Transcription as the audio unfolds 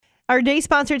Our day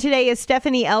sponsor today is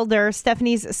Stephanie Elder.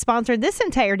 Stephanie's sponsored this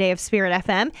entire day of Spirit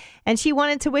FM, and she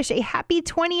wanted to wish a happy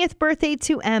 20th birthday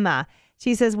to Emma.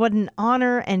 She says, what an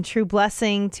honor and true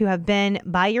blessing to have been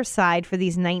by your side for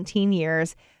these 19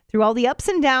 years. Through all the ups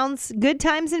and downs, good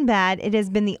times and bad, it has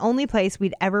been the only place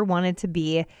we'd ever wanted to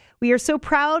be. We are so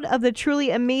proud of the truly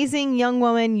amazing young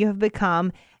woman you have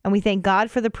become, and we thank God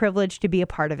for the privilege to be a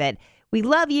part of it. We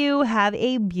love you. Have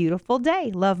a beautiful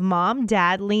day. Love Mom,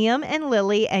 Dad, Liam, and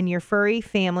Lily, and your furry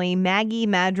family, Maggie,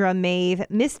 Madra, Maeve,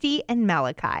 Misty, and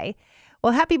Malachi.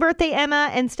 Well, happy birthday, Emma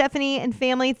and Stephanie and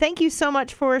family. Thank you so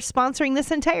much for sponsoring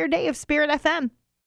this entire day of Spirit FM.